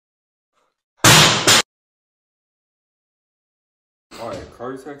Alright,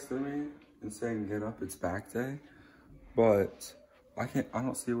 Carter texted me and saying get up, it's back day. But I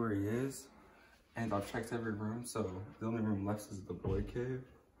don't see where he is. And I've checked every room, so the only room left is the boy cave.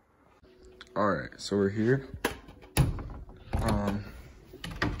 Alright, so we're here.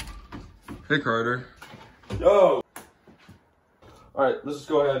 Hey Carter. Yo! Alright, let's just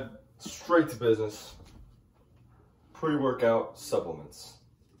go ahead straight to business. Pre-workout supplements.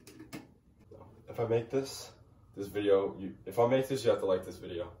 If I make this video, if I make this, you have to like this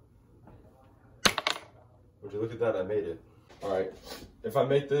video. Would you look at that? I made it. Alright, if I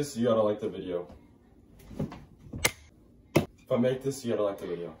make this, you gotta like the video. If I make this, you gotta like the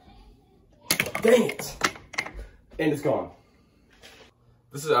video. Dang it! And it's gone.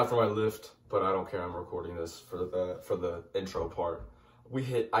 This is after my lift, but I don't care. I'm recording this for the intro part.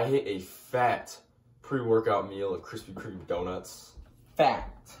 I hit a fat pre-workout meal of Krispy Kreme donuts.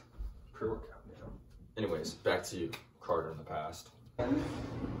 Fat pre-workout meal. Anyways, back to you, Carter in the past. 15,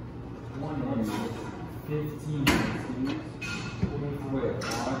 wait,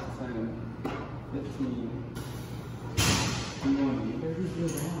 5, 10, 15, 20,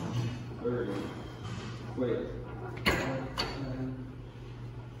 30, wait, 5, 10,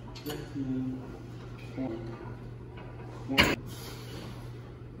 15, 20, 20.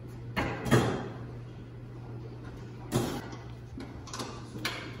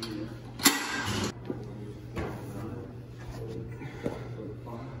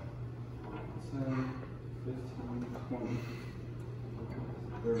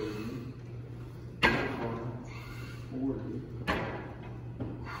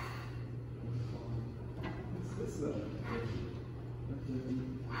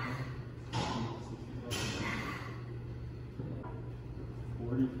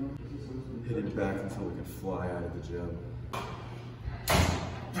 Hitting back until we can fly out of the gym.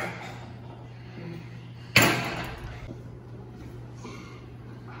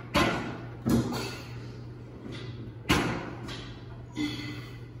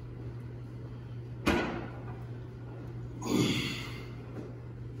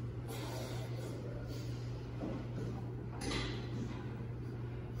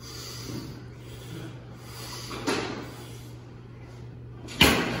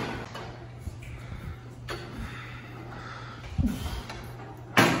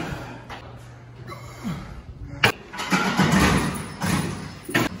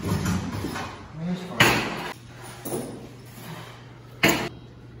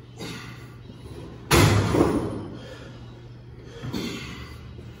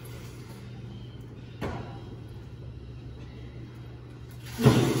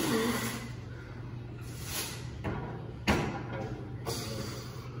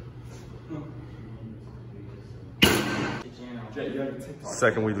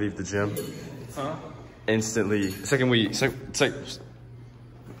 Second we leave the gym, instantly. Are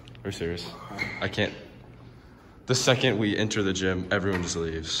you serious? I can't. The second we enter the gym, everyone just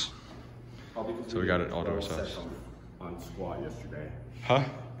leaves. So we got it all to ourselves. On squat yesterday. Huh?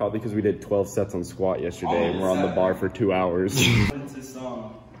 Probably because we did 12 sets on squat yesterday and we're on the bar for 2 hours.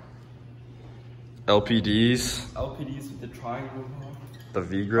 LPDs. LPDs with the triangle. The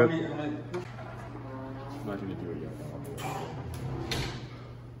V grip. I'm not gonna do it yet.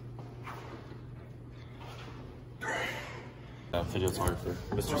 Videographer,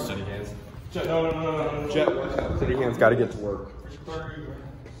 Mr. Steady Hands. Jet, no. Jet, Steady Hands gotta get to work.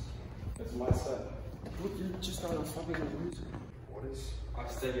 That's my set. You're just not a fucking loser. What is? I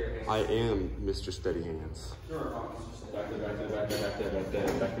steady your hands. I am Mr. Steady Hands.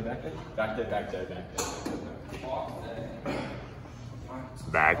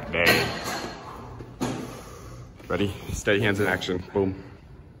 Back there. Ready? Steady Hands in action. Boom.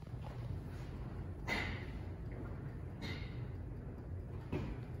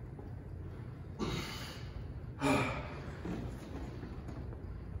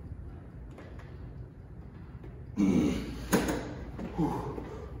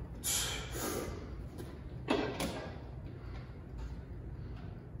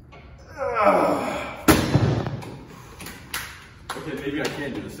 Okay, maybe I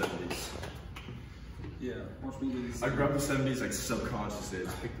can do the 70s. Yeah, watch me do these. I grabbed the 70s like subconsciously. I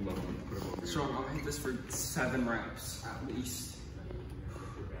just picked them up and put them over here. Sean, I'll hit this for 7 reps at least.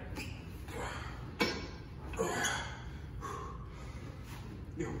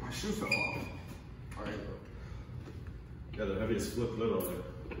 Yo, my shoes fell off. Alright, bro. Yeah, the heaviest flip little bit.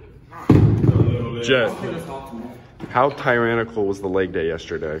 Jet, I'll hit this optimal. how tyrannical was the leg day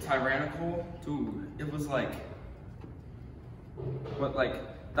yesterday? Tyrannical? Dude, it was like... But like,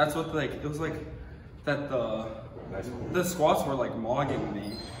 that's what like, it was like that the squats were like mogging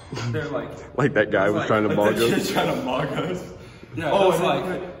me. They're like... Like that guy was trying to mog us? Trying to mog us. Yeah, Oh, it's like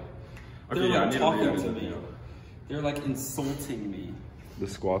okay, they're yeah, I like need talking read to it. me. They're like insulting me. The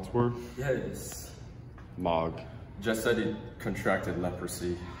squats were? Yes. Mog. Jess said he contracted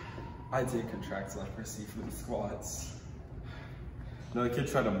leprosy. I did contract leprosy for the squats. No, the kid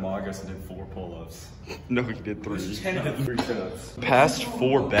tried to mog us and did 4 pull-ups. No, he did 3. He did 3 chin-ups. Past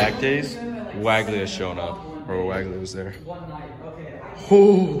 4 back days, Wagley has shown up. Or Wagley was there.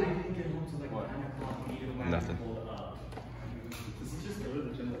 Oh. Nothing.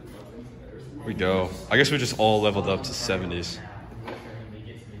 We go. I guess we just all leveled up to 70s.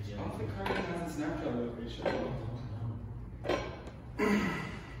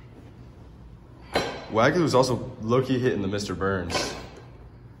 Wagley was also low-key hitting the Mr. Burns.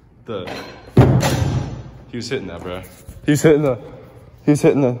 He was hitting that, bro. He was hitting the.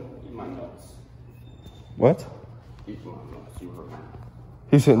 What?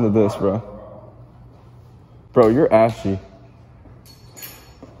 He's hitting this, bro. Bro, you're ashy.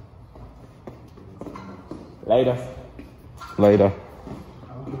 Later. Later.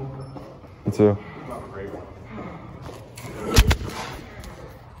 Me too.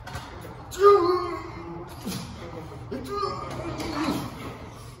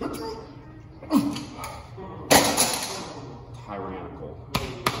 Tyrannical.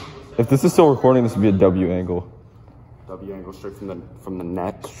 If this is still recording, this would be a W angle. W angle straight from the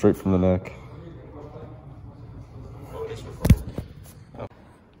neck. Straight from the neck.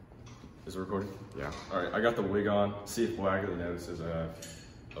 Is it recording? Yeah. All right, I got the wig on. See if Wagley notices I have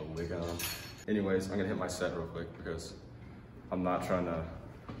a wig on. Anyways, I'm gonna hit my set real quick because I'm not trying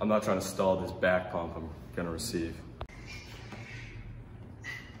to stall this back pump I'm gonna receive.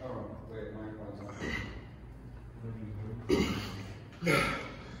 Oh, wait,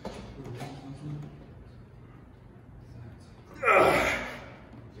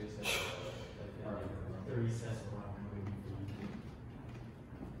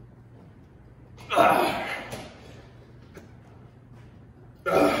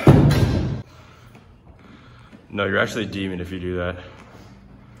 No, you're actually a demon if you do that.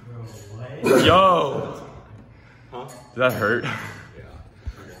 Yo! Huh? Did that hurt?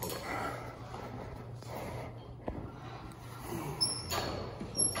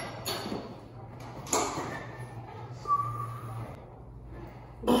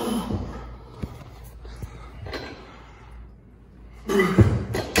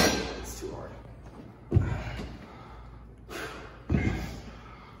 It's too hard.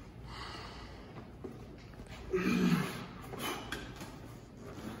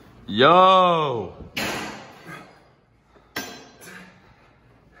 Yo!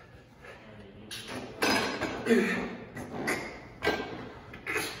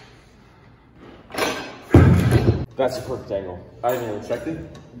 That's a perfect angle. I didn't even check it.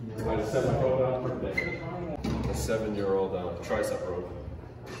 I just set my phone on perfect angle. A 7-year-old tricep rope.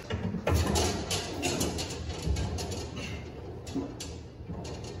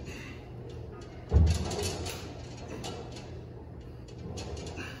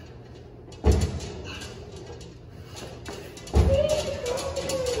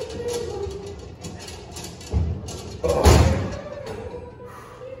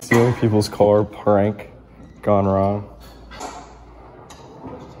 Stealing people's car prank gone wrong.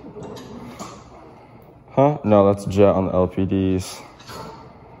 Huh? No, that's Jet on the LPDs.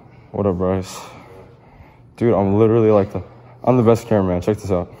 What up, Bryce? Dude, I'm literally like I'm the best cameraman. Check this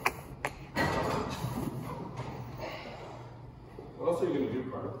out. What else are you gonna do,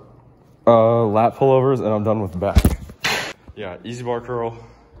 Carter? Lat pullovers, and I'm done with the back. Yeah, easy bar curl.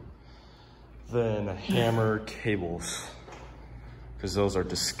 Then hammer cables, because those are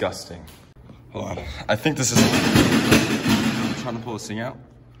disgusting. Hold on. I think this is. I'm trying to pull this thing out.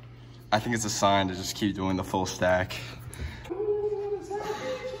 I think it's a sign to just keep doing the full stack.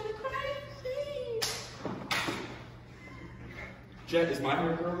 Jet, is my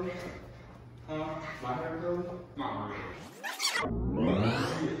hair curly? My hair curly? Not really.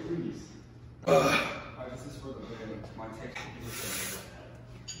 Please. This is for the video. My texture.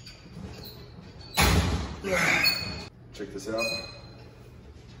 Check this out.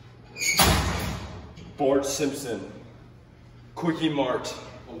 Bart Simpson. Quickie Mart.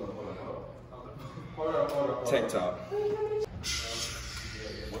 Hold up. Tank top.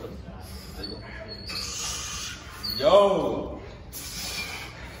 Yo!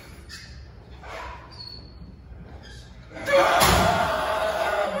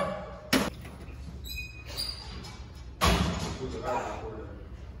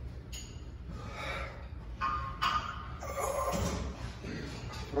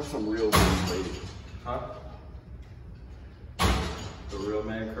 That's some real lady. Huh? The real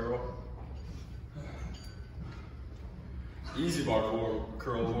man curl? easy bar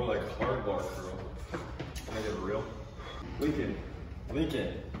curl, more like hard bar curl. Can I get it real? Lincoln.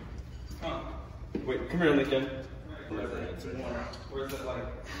 Lincoln. Huh. Wait, come here, Lincoln. I'll never answer. Or is it like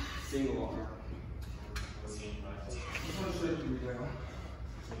single arm?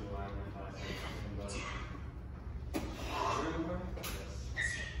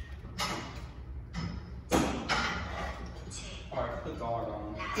 Alright, put the dog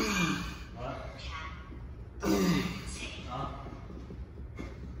on. What?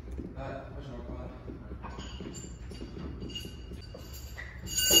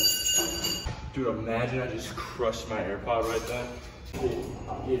 Dude, imagine I just crushed my AirPod right then.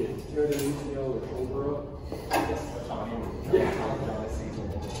 I'll get it. Tear the ACL or over up.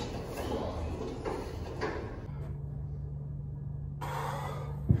 Yeah.